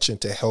their attention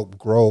to help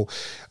grow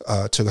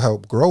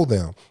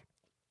them.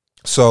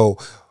 So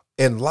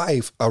in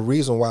life, a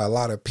reason why a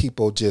lot of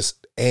people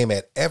just aim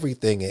at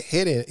everything and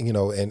hitting,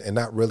 and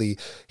not really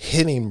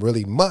hitting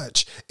really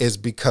much is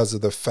because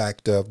of the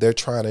fact of they're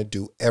trying to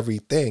do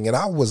everything. And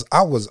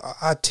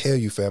I tell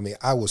you, family,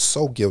 I was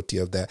so guilty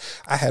of that.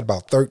 I had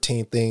about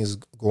 13 things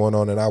going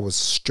on and I was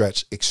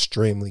stretched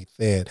extremely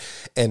thin.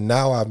 And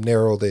now I've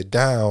narrowed it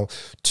down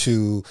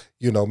to,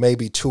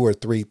 maybe 2 or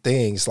 3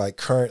 things. Like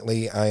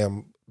currently I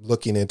am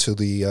looking into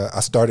I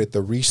started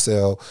the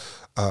resale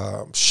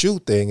shoe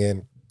thing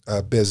and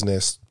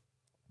business.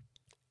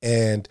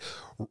 And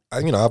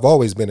I've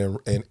always been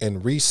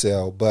in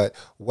resale, but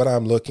what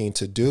I'm looking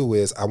to do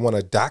is I want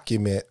to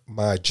document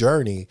my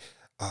journey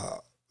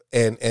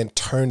and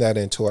turn that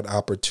into an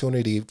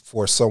opportunity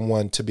for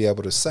someone to be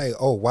able to say,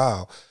 oh,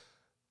 wow.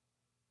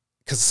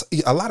 Because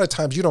a lot of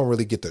times you don't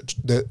really get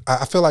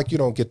I feel like you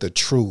don't get the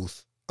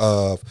truth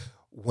of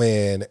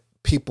when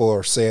people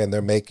are saying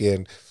they're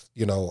making,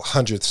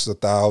 hundreds of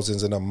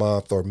thousands in a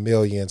month or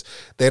millions.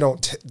 They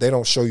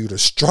don't show you the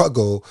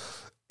struggle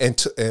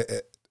until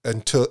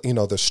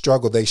the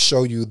struggle. They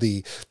show you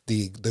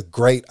the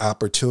great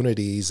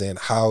opportunities and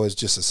how it's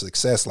just a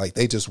success. Like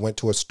they just went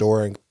to a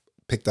store and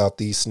picked out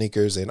these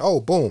sneakers and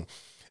oh, boom,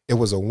 it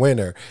was a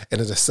winner.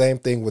 And it's the same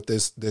thing with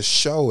this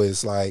show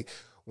is like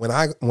when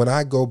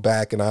I go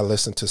back and I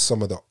listen to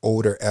some of the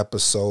older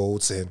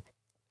episodes and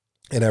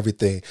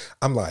everything,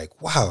 I'm like,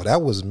 wow,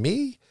 that was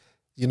me.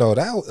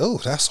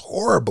 That's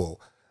horrible.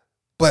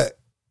 But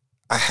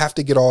I have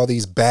to get all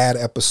these bad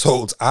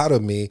episodes out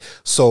of me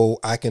so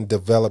I can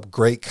develop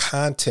great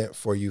content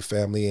for you,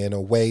 family, in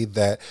a way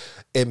that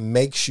it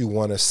makes you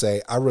want to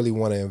say, I really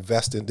want to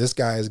invest in this.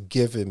 Guy is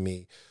giving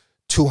me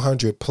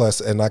 200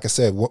 plus. And like I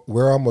said,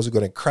 we're almost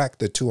going to crack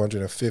the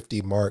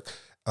 250 mark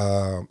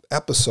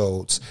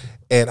episodes.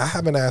 And I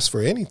haven't asked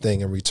for anything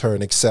in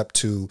return except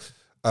to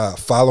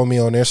follow me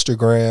on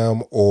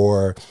Instagram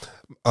or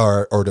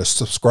to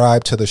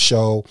subscribe to the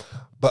show.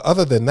 But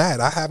other than that,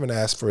 I haven't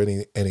asked for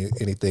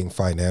anything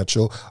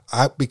financial.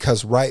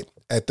 Because right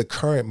at the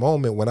current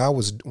moment when I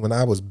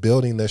was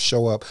building this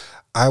show up,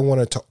 I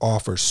wanted to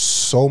offer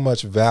so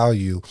much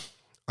value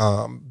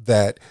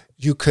that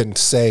you couldn't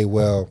say,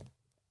 well,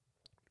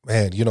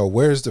 man,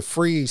 where's the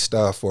free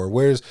stuff, or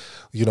where's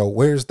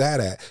that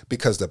at?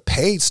 Because the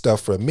paid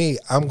stuff for me,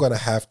 I'm going to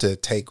have to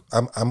take,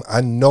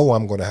 I know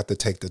I'm going to have to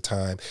take the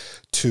time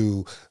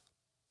to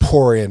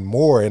pour in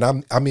more. And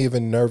I'm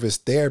even nervous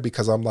there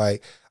because I'm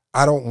like,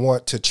 I don't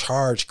want to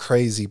charge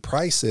crazy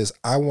prices.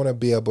 I want to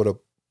be able to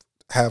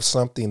have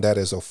something that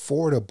is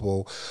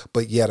affordable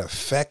but yet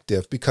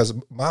effective, because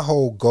my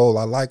whole goal,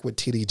 I like what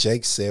TD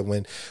Jakes said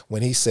when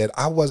he said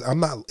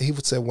he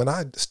would say when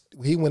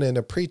he went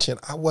into preaching,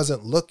 he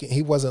wasn't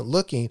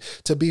looking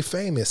to be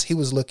famous. He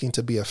was looking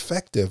to be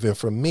effective. And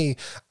for me,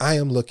 I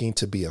am looking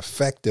to be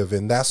effective.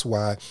 And that's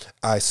why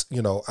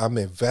I'm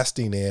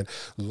investing in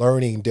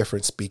learning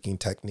different speaking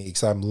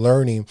techniques. I'm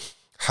learning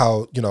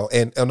how,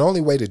 and the only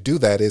way to do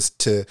that is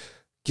to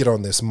get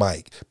on this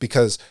mic,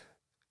 because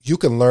you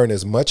can learn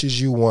as much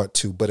as you want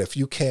to, but if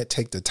you can't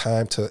take the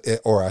time to,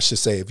 or I should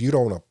say, if you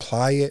don't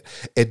apply it,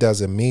 it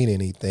doesn't mean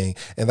anything.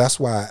 And that's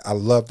why I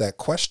love that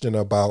question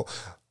about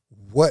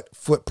what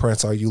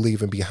footprints are you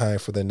leaving behind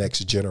for the next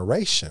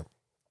generation?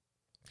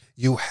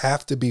 You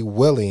have to be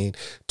willing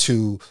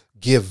to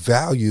give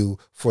value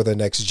for the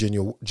next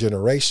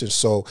generation.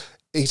 So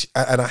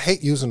and I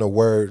hate using the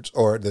words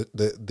or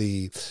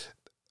the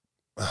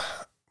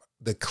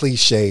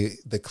cliche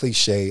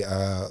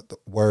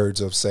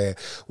words of saying,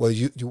 well,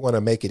 you want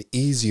to make it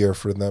easier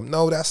for them.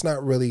 No, that's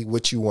not really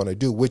what you want to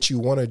do. What you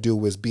want to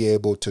do is be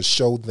able to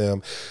show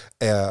them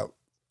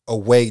a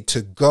way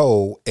to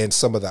go and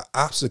some of the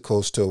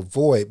obstacles to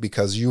avoid,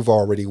 because you've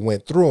already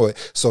went through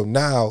it. So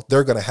now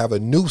they're going to have a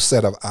new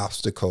set of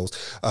obstacles.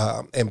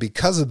 And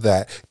because of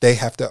that, they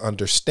have to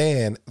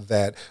understand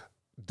that,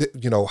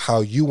 how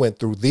you went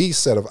through these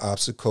set of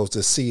obstacles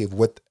to see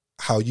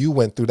how you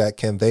went through that,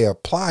 can they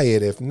apply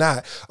it? If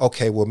not,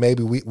 okay, well,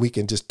 maybe we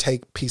can just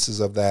take pieces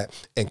of that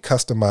and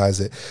customize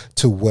it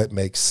to what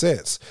makes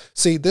sense.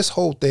 See, this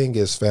whole thing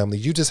is, family,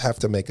 you just have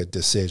to make a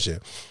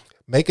decision.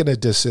 Making a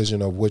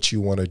decision of what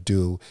you want to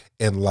do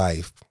in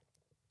life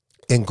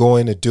and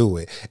going to do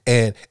it.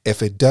 And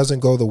if it doesn't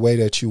go the way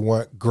that you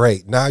want,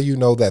 great. Now you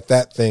know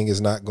that thing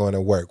is not going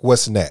to work.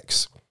 What's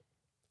next?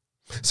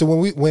 So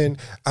when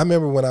I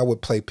remember when I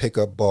would play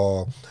pickup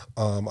ball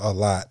a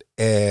lot,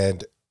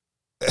 and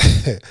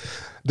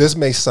this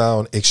may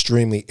sound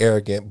extremely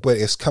arrogant, but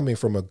it's coming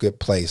from a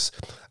good place.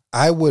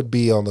 I would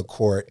be on the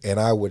court and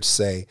I would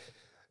say,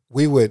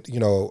 we would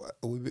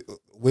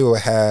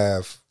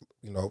have,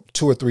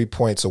 2 or 3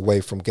 points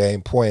away from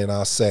game point. And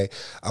I'll say,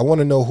 I want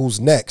to know who's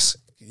next.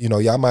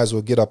 Y'all might as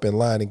well get up in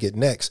line and get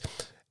next.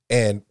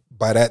 And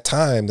by that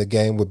time, the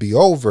game would be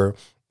over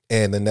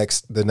and the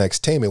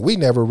next team. And we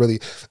never really,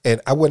 and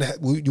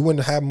you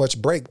wouldn't have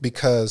much break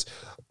because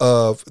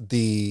of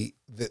the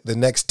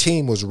next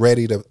team was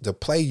ready to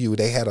play you.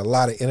 They had a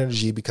lot of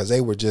energy because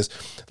they were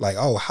just like,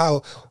 oh,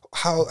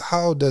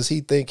 how does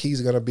he think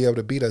he's going to be able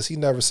to beat us? He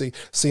never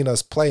seen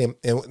us play. And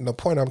the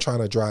point I'm trying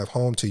to drive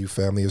home to you,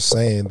 family, is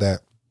saying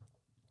that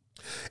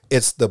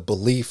it's the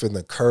belief and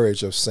the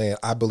courage of saying,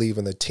 I believe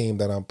in the team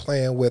that I'm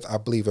playing with. I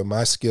believe in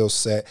my skill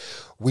set.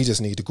 We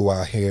just need to go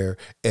out here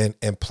and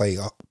play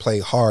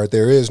hard.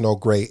 There is no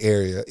gray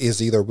area.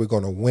 It's either we're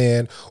going to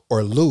win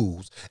or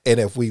lose. And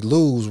if we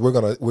lose, we're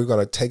going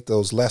to take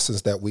those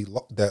lessons that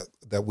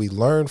we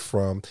learn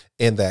from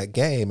in that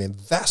game. And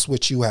that's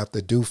what you have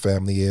to do,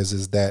 family,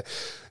 is that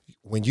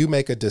when you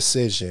make a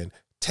decision,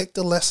 take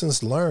the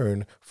lessons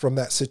learned from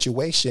that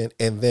situation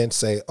and then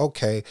say,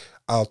 okay,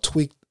 I'll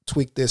tweak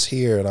this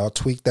here and I'll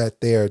tweak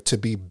that there to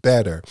be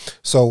better.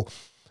 So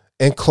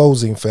in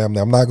closing,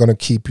 family, I'm not going to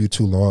keep you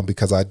too long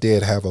because I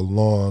did have a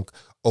long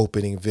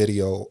opening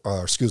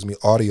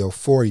audio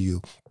for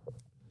you.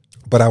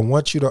 But I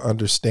want you to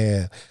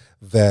understand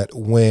that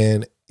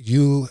when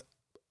you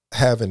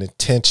have an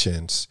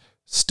intentions,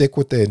 stick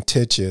with the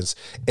intentions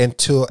and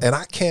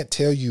I can't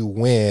tell you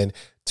when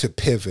to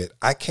pivot.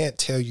 I can't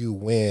tell you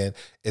when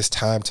it's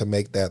time to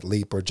make that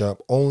leap or jump.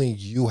 Only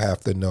you have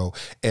to know.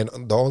 And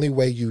the only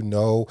way you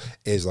know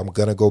is, I'm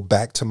going to go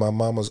back to my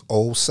mama's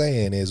old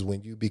saying, is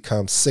when you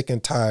become sick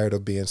and tired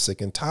of being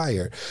sick and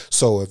tired.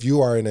 So if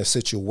you are in a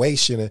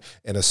situation,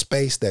 in a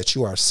space that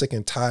you are sick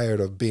and tired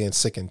of being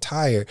sick and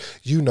tired,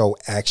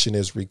 action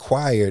is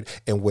required.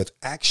 And with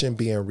action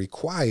being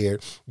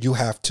required, you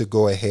have to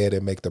go ahead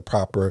and make the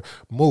proper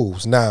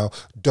moves. Now,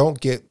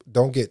 don't get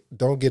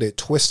it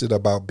twisted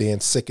about being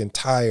sick and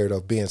tired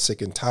of being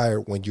sick and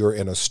tired when you're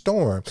in a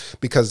storm,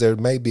 because there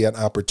may be an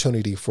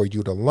opportunity for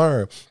you to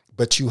learn,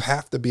 but you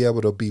have to be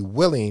able to be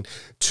willing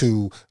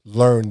to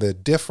learn the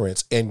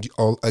difference. And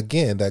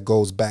again, that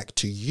goes back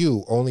to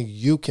you. Only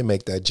you can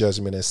make that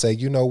judgment and say,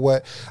 you know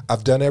what?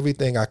 I've done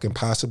everything I can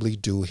possibly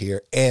do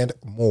here and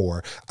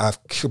more.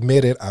 I've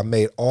committed. I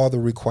made all the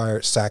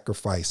required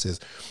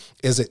sacrifices.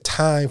 Is it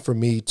time for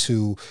me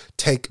to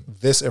take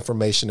this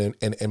information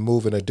and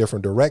move in a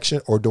different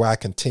direction, or do I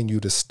continue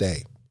to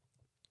stay?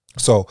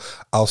 So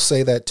I'll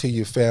say that to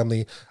you,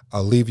 family.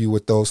 I'll leave you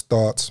with those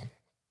thoughts.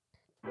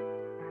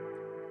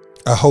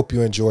 I hope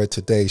you enjoyed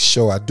today's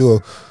show. I do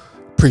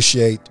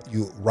appreciate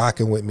you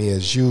rocking with me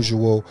as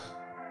usual.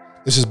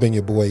 This has been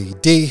your boy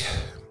ED.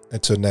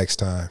 Until next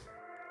time.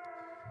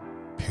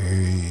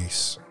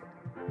 Peace.